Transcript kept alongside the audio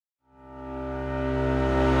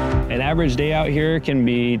An average day out here can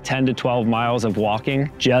be 10 to 12 miles of walking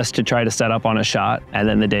just to try to set up on a shot, and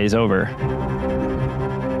then the day's over.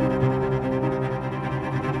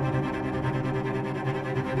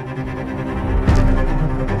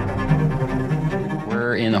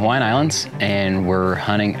 We're in the Hawaiian Islands and we're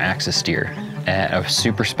hunting axis deer at a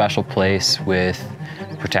super special place with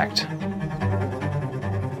Protekt.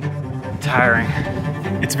 Tiring.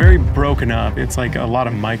 It's very broken up. It's like a lot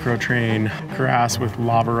of micro terrain, grass with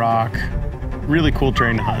lava rock. Really cool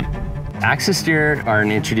terrain to hunt. Axis deer are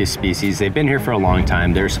an introduced species. They've been here for a long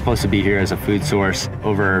time. They're supposed to be here as a food source.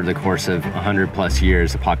 Over the course of 100+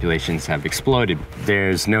 years, the populations have exploded.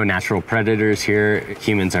 There's no natural predators here.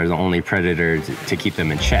 Humans are the only predator to keep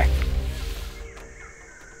them in check.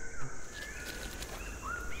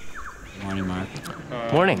 Morning, Mark.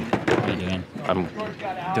 Morning. How are you doing? I'm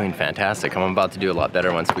doing fantastic. I'm about to do a lot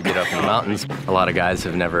better once we get up in the mountains. A lot of guys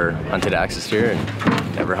have never hunted axis deer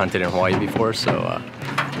and never hunted in Hawaii before, so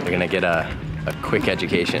they're gonna get a quick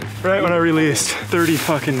education. Right when I released, 30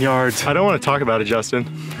 fucking yards. I don't want to talk about it, Justin.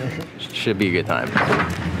 Should be a good time.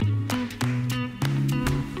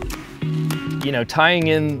 You know, tying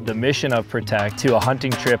in the mission of Protekt to a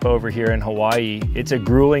hunting trip over here in Hawaii, it's a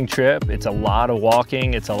grueling trip. It's a lot of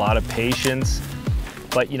walking, it's a lot of patience.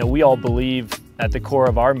 But you know, we all believe at the core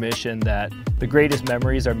of our mission that the greatest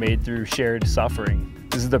memories are made through shared suffering.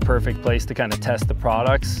 This is the perfect place to kind of test the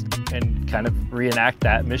products and kind of reenact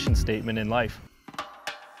that mission statement in life.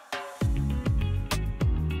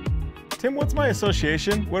 Tim, what's my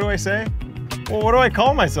association? What do I say? Well, what do I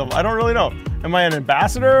call myself? I don't really know. Am I an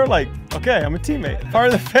ambassador? Like, okay, I'm a teammate, part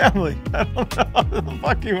of the family. I don't know what the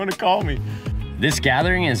fuck you want to call me. This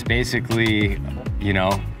gathering is basically, you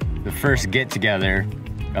know, the first get-together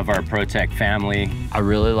of our Protekt family. I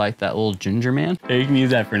really like that little ginger man. Yeah, you can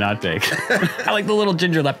use that for not take. I like the little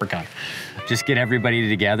ginger leprechaun. Just get everybody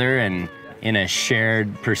together and in a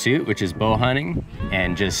shared pursuit, which is bow hunting,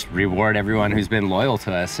 and just reward everyone who's been loyal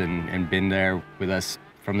to us and been there with us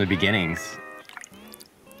from the beginnings.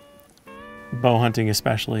 Bow hunting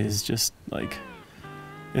especially is just like,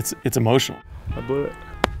 it's emotional. I blew it.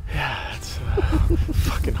 Yeah, it's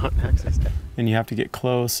fucking hunting axis. And you have to get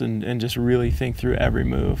close and just really think through every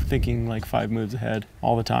move, thinking like 5 moves ahead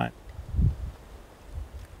all the time.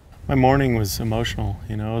 My morning was emotional,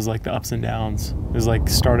 you know, it was like the ups and downs. It was like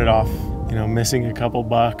started off, you know, missing a couple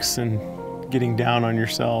bucks and getting down on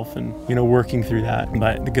yourself and, you know, working through that.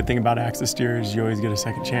 But the good thing about axis deer is you always get a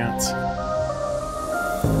second chance.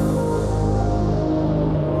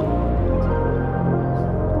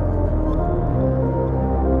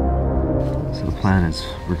 The plan is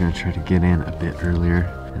we're going to try to get in a bit earlier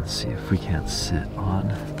and see if we can't sit on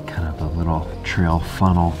kind of a little trail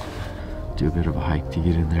funnel, do a bit of a hike to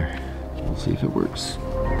get in there. We'll see if it works.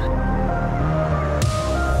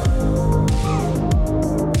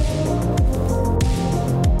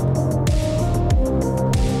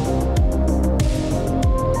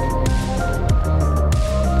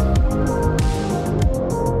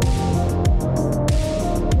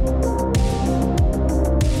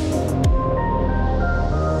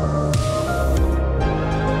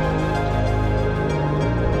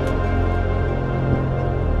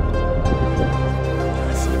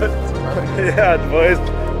 Yeah, boys.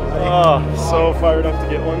 Oh, so fired up to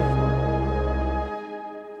get one.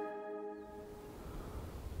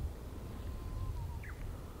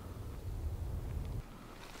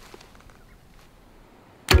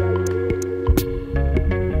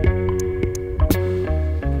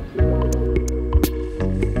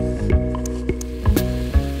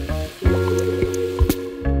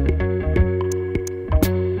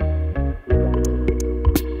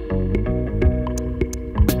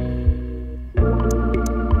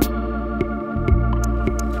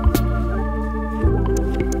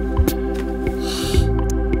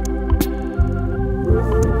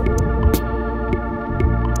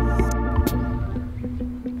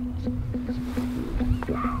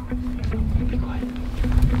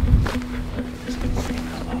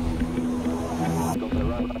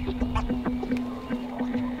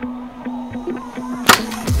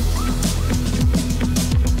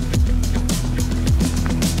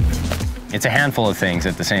 It's a handful of things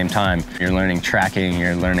at the same time. You're learning tracking,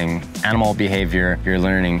 you're learning animal behavior, you're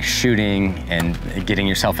learning shooting and getting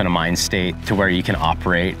yourself in a mind state to where you can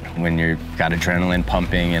operate when you've got adrenaline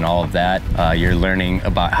pumping and all of that. You're learning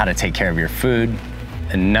about how to take care of your food.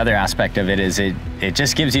 Another aspect of it is it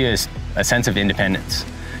just gives you a sense of independence.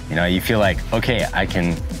 You know, you feel like, okay, I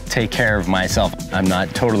can take care of myself. I'm not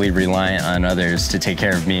totally reliant on others to take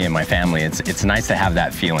care of me and my family. It's nice to have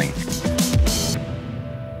that feeling.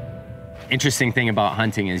 interesting thing about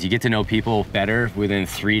hunting is you get to know people better within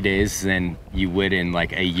 3 days than you would in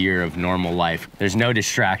like a year of normal life. There's no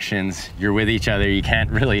distractions. You're with each other. You can't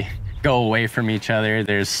really go away from each other.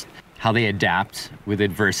 There's how they adapt with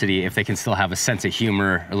adversity, if they can still have a sense of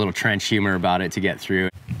humor, a little trench humor about it to get through.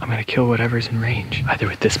 I'm gonna kill whatever's in range, either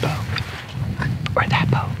with this bow or that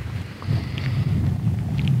bow.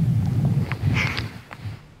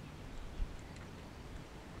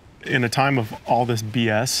 In a time of all this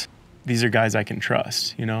BS, these are guys I can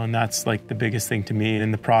trust, you know, and that's like the biggest thing to me.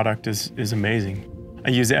 And the product is amazing. I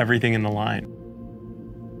use everything in the line.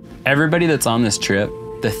 Everybody that's on this trip,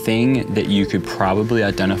 the thing that you could probably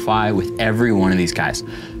identify with every one of these guys,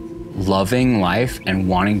 loving life and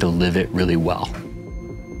wanting to live it really well.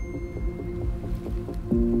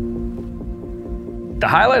 The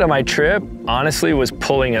highlight of my trip, honestly, was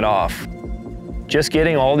pulling it off. Just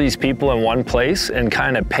getting all these people in one place and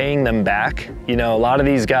kind of paying them back. You know, a lot of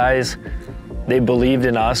these guys, they believed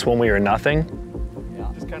in us when we were nothing.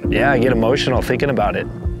 Yeah, I get emotional thinking about it.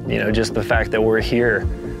 You know, just the fact that we're here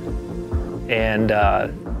and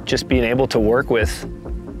just being able to work with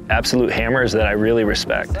absolute hammers that I really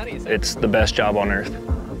respect. It's the best job on earth.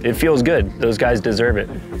 It feels good. Those guys deserve it.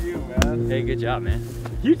 Hey, good job, man.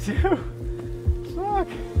 You too. Fuck.